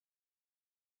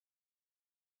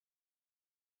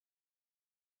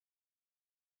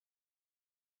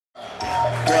You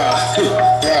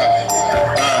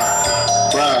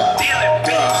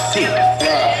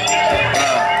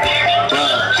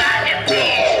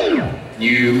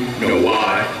know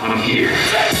why I'm here.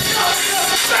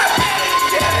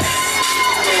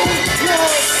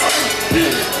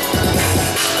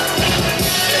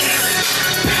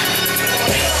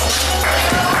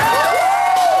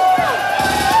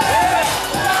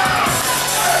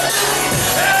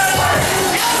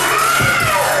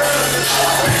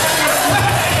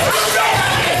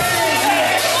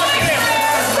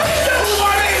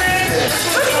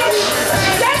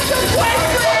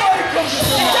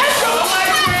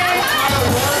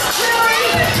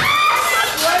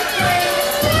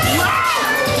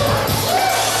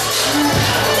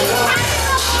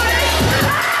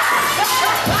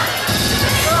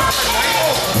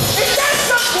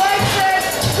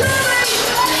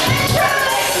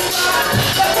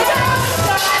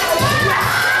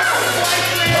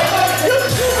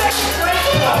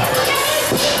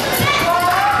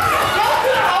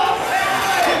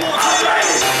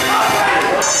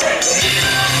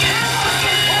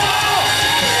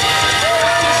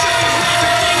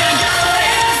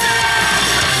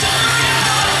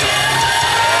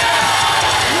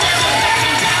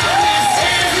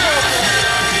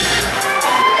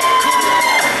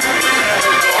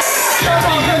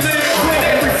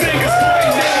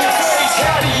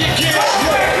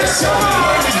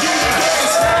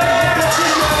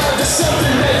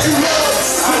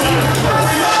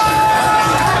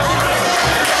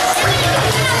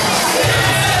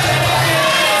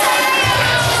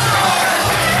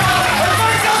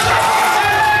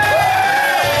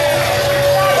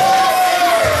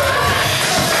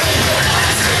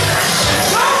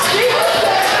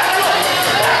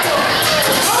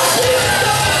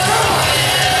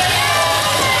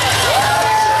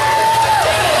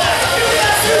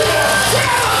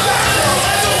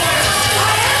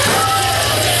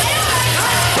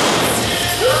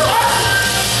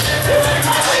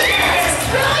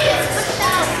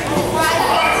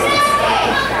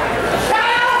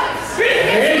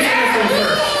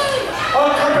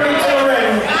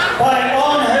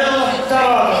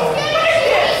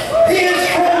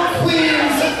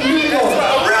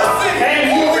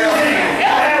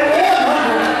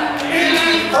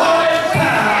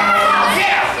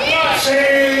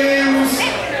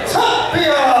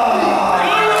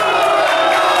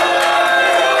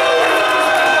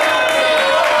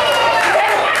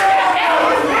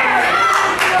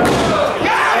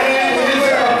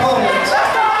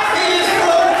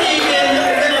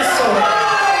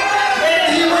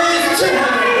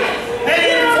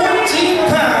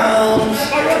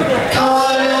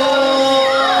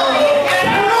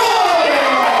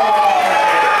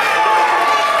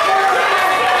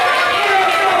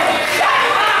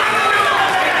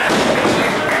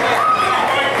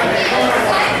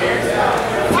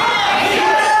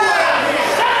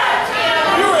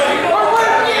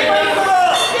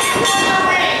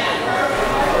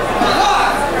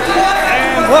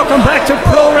 Welcome back to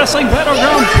Pro Wrestling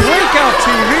Battleground Breakout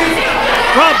TV.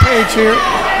 Rob Page here,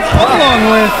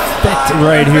 along with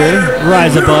right here,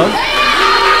 Rise Above.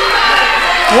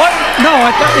 What? No,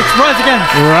 I thought it's Rise Against.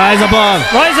 Rise Above.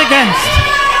 Rise Against.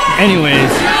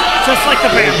 Anyways, just like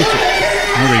the band.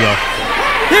 Here we go.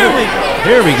 Here we go.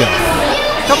 Here we go.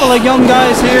 A couple of young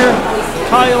guys here.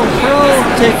 Kyle Pro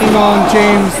taking on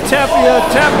James Tapia.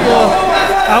 Tapia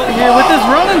out here with his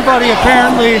running buddy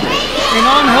apparently in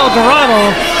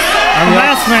Dorado. The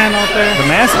masked man out there. The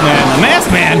masked man. The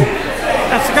masked man?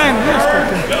 That's the guy in the mask right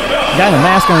there. The guy in the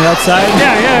mask on the outside?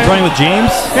 Yeah. Running with James?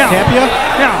 Yeah. Tapia?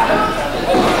 Yeah.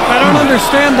 I don't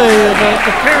understand the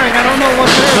pairing. I don't know what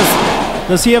there is.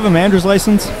 Does he have a manager's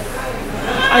license?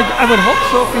 I would hope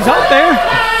so if he's out there.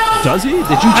 Does he?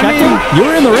 Did you check him? You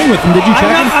were in the ring with him. Did you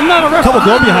check him? I'm not a referee. A couple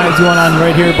go-behinds going on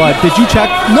right here, but did you check?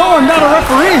 No, I'm not a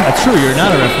referee. That's true. You're not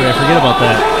a referee. I forget about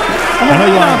that. I'm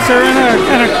an announcer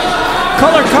and a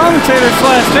color commentator /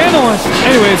 analyst.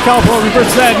 Anyways, Kyle Pro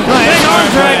reverses that. Big arm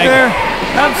drag there.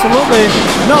 Absolutely.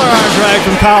 Another arm drag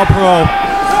from Kyle Pro.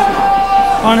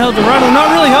 On Dorado,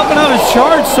 not really helping out his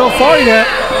charge so far yet.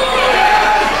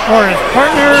 Or his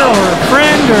partner, or a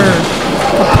friend, or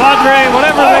a padre,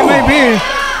 whatever they may be.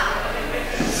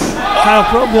 Kyle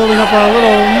Pro building up a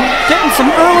little, getting some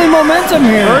early momentum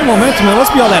here. Early momentum. It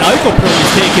must be all that Ico Pro he's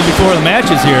taking before the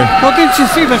matches here. Well, didn't you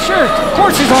see the shirt? Of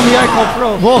course he's on the Ico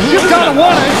Pro. Well, you gotta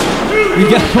want it. You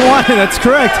gotta want it. That's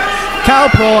correct. Kyle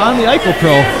Pro on the Ico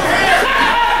Pro.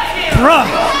 Bruh.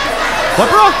 What,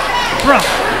 bro? Bruh.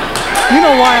 You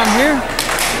know why I'm here?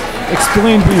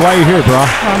 Explain why you're here, bro.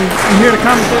 I'm here to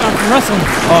commentate on some wrestling.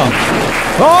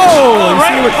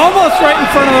 Almost right in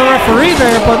front of the referee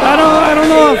there, but I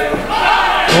don't know if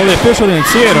well, the official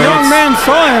didn't see it. the young man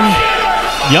saw him.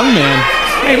 Young man?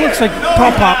 Hey, looks like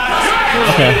Pop.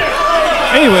 Okay.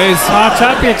 Anyways.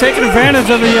 Tapia taking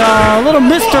advantage of the little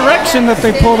misdirection that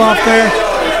they pulled off there.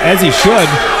 As he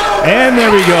should. And there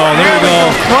we go. There we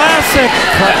go.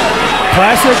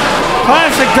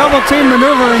 Classic double team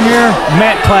maneuvering here.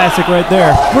 Matt Classic right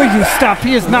there. Will you stop?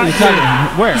 He is not here.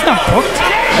 Where? He's not booked.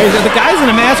 Hey, the guy's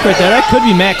in a mask right there. That could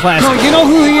be Matt Classic. No, you know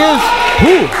who he is?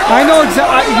 Who? I know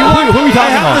exactly. Who are we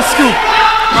talking about? I have the scoop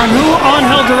on who on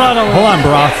hell Dorado is. Hold on,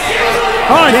 bro.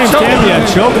 James Tapia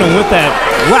choking him with that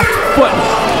left foot.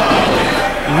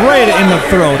 Right in the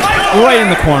throat. Right in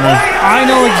the corner. I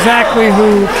know exactly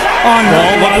who on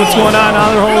hell. What's going on?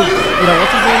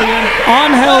 What's his name again? On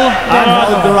hell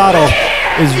Dorado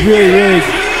is really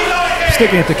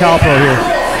sticking it to Calpro here.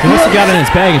 He must have got it in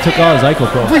his bag and took all his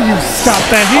iwa-ms. Will you stop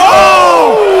that?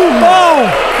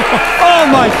 Oh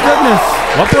my goodness.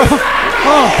 What, bro?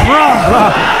 Oh,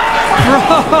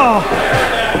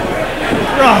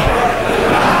 bro.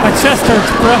 My chest hurts,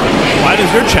 bro. Why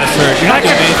does your chest hurt? You're not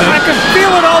doing anything. I can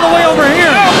feel it all the way over here.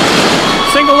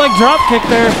 Single leg drop kick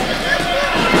there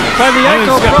by the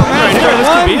iwa-ms Pro Master. This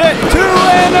could be it. 2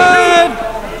 and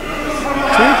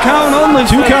 2 count only.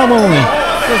 2 count only.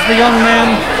 Says the young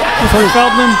man, Mr.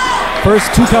 Feldman.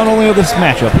 First 2 count only of this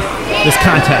matchup, this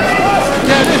contest.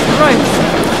 Yeah, this is right.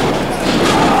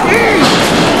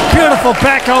 Beautiful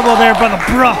back elbow there by the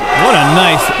bra. What a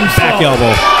nice back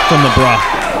elbow from the bra.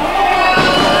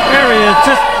 There he is,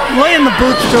 just laying the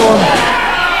boots to him.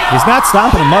 He's not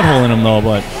stomping a mud hole in him though,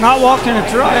 but not walking it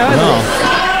dry either. No.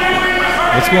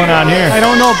 What's going on here? I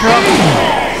don't know, bro.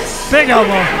 Big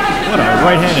elbow. What a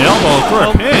right-handed elbow for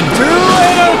a pin.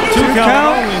 2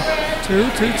 count.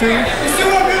 2.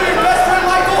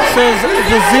 Says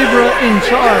the zebra in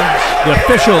charge. The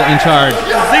official in charge.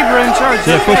 The zebra in charge.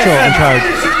 The official in charge.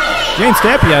 James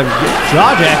Tapia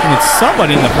jaw-jacking at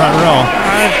somebody in the front row.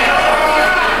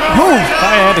 If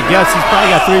I had to guess, he's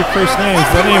probably got 3 first names.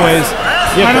 But anyways,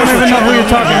 I don't even know who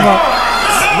you're talking about.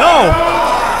 No,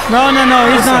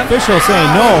 he's not. Official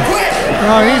saying no.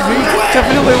 No, he's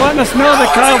definitely letting us know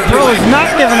that Kyle Pro is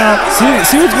not giving up. See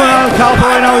what's going on with Kyle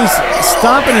Pro right now? He's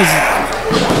stomping his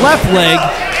left leg.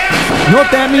 You know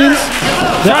what that means?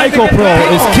 The iwa-ms Pro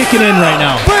is kicking in right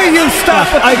now. Will you stop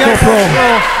it? iwa-ms Pro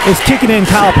is kicking in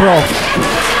Kyle Pro.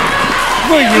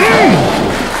 Will you?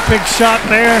 Big shot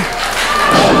there.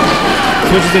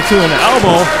 Switches it to an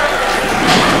elbow.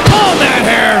 Pull that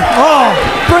hair.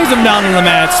 Brings him down to the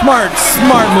mat. Smart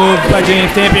move by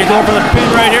James Tapia. Going for the pin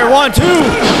right here. 1, 2.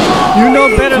 You know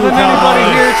better than anybody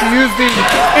here to use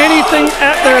anything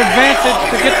at their advantage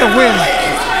to get the win.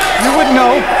 You would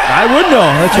know. I would know.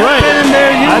 That's right. I've been in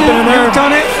there. You've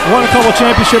done it. Won a couple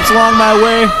championships along my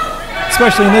way,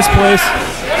 especially in this place.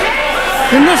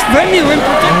 In this venue in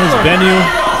particular. In this venue.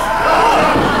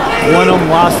 Won them,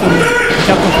 lost them.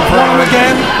 Kept them for Won them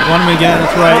again. Won them again,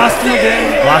 that's right. Lost them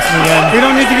again. Lost them again. We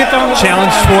don't need to get down to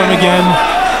challenged for him again.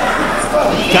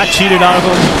 Got cheated out of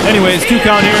him. Anyways, 2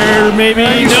 count here, maybe.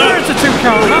 Are you sure it's a 2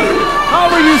 count? How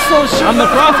are you so sure? I'm the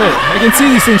prophet. I can see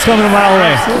these things coming a mile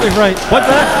away. Absolutely right. What's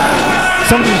that?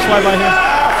 Something just fly by here.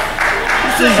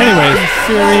 Anyways.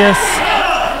 Serious.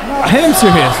 I am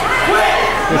serious.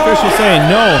 The official's saying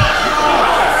no.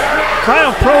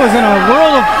 Kyle Pro is in a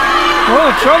world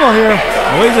of trouble here.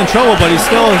 Well, he's in trouble, but he's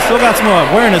still got some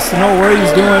awareness to know where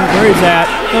he's doing, where he's at.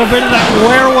 A little bit of that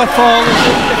wherewithal,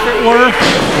 if it were.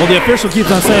 Well, the official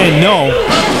keeps on saying no.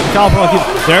 Kyle Pro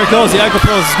there it goes. The iwa-ms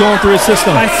Pro is going through his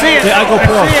system. I see it. The iwa-ms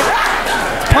Pro. I see it.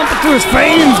 It's pumping through his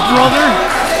veins, brother.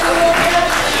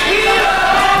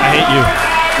 I hate you.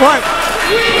 What?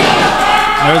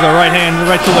 There's a right hand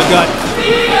right to the gut.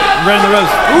 Right in the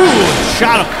ribs. Ooh,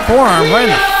 shot a forearm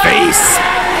right in the face.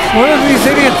 What are these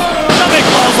idiots? Jumping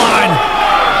clothesline.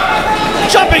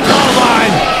 Jumping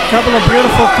clothesline. Couple of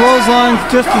beautiful clotheslines,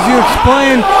 just as you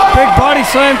explained. Big body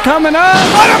slam coming up.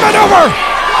 What a maneuver!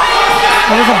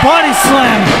 It was a body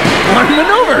slam. What a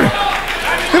maneuver!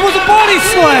 It was a body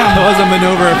slam. It was a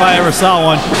maneuver if I ever saw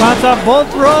one. Bounce off both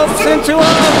ropes into a...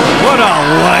 What a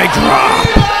leg drop!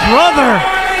 Brother,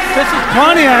 this is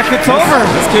Pontiac. It's over.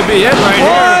 This could be it right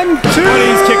here. 1, 2. What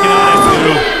he's kicking on it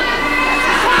too.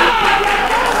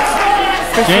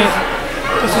 This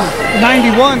is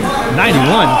 91. 91?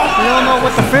 We all know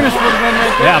what the finish would have been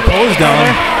right there. Yeah, pose down.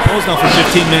 Pose down for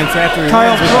 15 minutes after.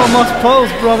 Kyle Pro must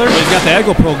pose, brother. He's got the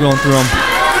iwa-ms Pro going through him.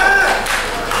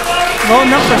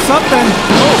 Loading up for something.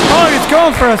 Oh, he's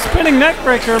going for a spinning neck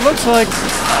breaker, looks like.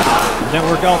 Didn't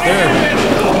work out there.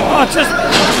 Oh, just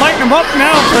lighten him up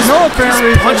now for no apparent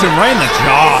reason. Punch him right in the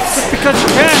jaw. Just because you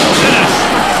can.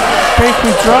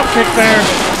 Basement drop kick there.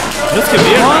 This could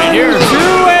be it right here. 1,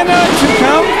 2, and a 2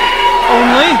 count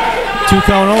only. 2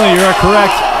 count only, you're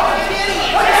correct.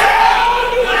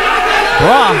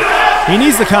 Wow, he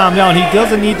needs to calm down. He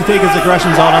doesn't need to take his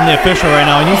aggressions out on the official right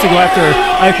now. He needs to go after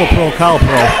Eichel Pro, Kyle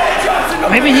Pro.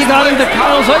 Maybe he got into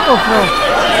Kyle's Eichel Pro.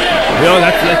 Yo,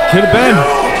 that could have been.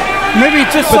 Maybe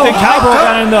just but so then Kyle Pro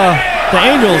got into the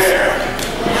Angels.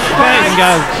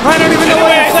 I don't even know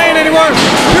what you're saying anymore.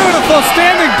 Beautiful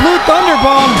standing blue thunder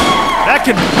bomb. That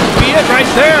could be it right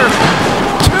there.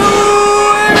 2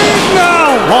 and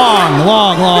no. Long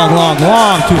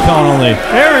 2 count only.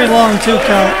 Very long 2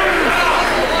 count.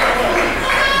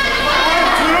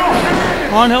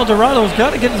 Angel Dorado's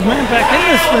got to get his man back in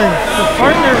this thing. The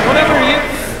partner, whatever there.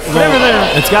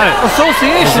 It's got it.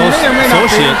 Association may or may not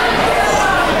be.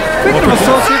 Speaking of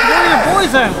associates, where are your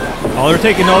boys at? Oh, they're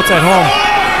taking notes at home.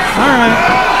 All right.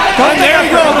 There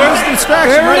you go. There's the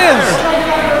distraction. There it is.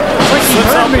 It's like he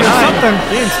heard me or something.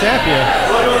 James Tapia.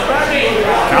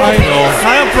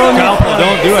 Kyle Pro.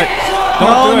 Don't do it.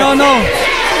 No.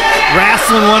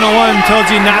 Wrestling 101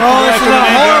 tells you not to do that. This is a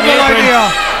horrible idea.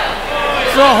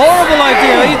 It's a horrible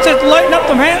idea. He's just lighting up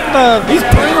the man. He's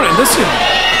brilliant. Listen.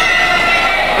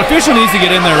 Official needs to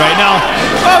get in there right now.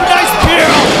 Oh, nice peer.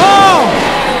 Oh!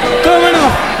 Throw him into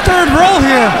the 3rd row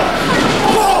here.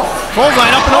 Bullseye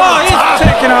up and over the top.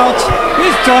 He's taken out.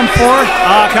 He's done for.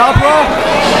 Kyle Pro.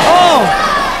 Oh!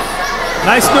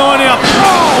 Nice knowing him.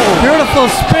 Oh! Beautiful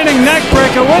spinning neck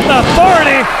breaker with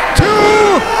authority. 2,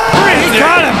 3. He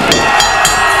got him.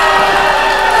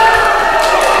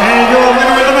 And your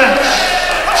winner of the match,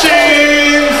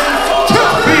 James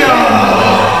Tapia.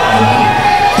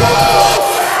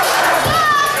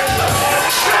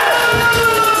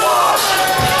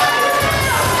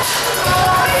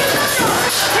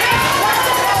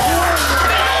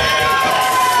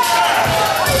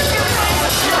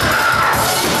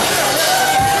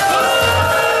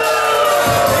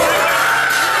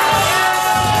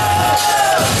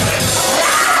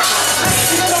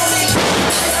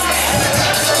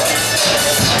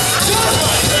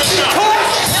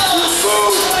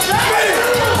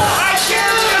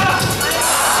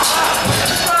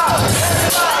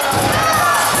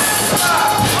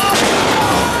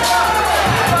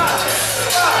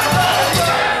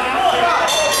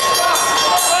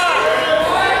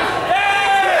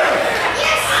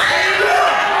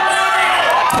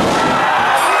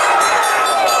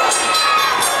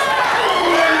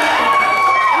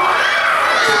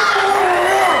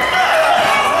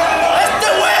 ¡Este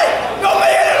güey! ¡No me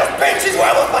llenen los pinches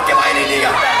huevos para que bailen y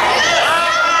digan!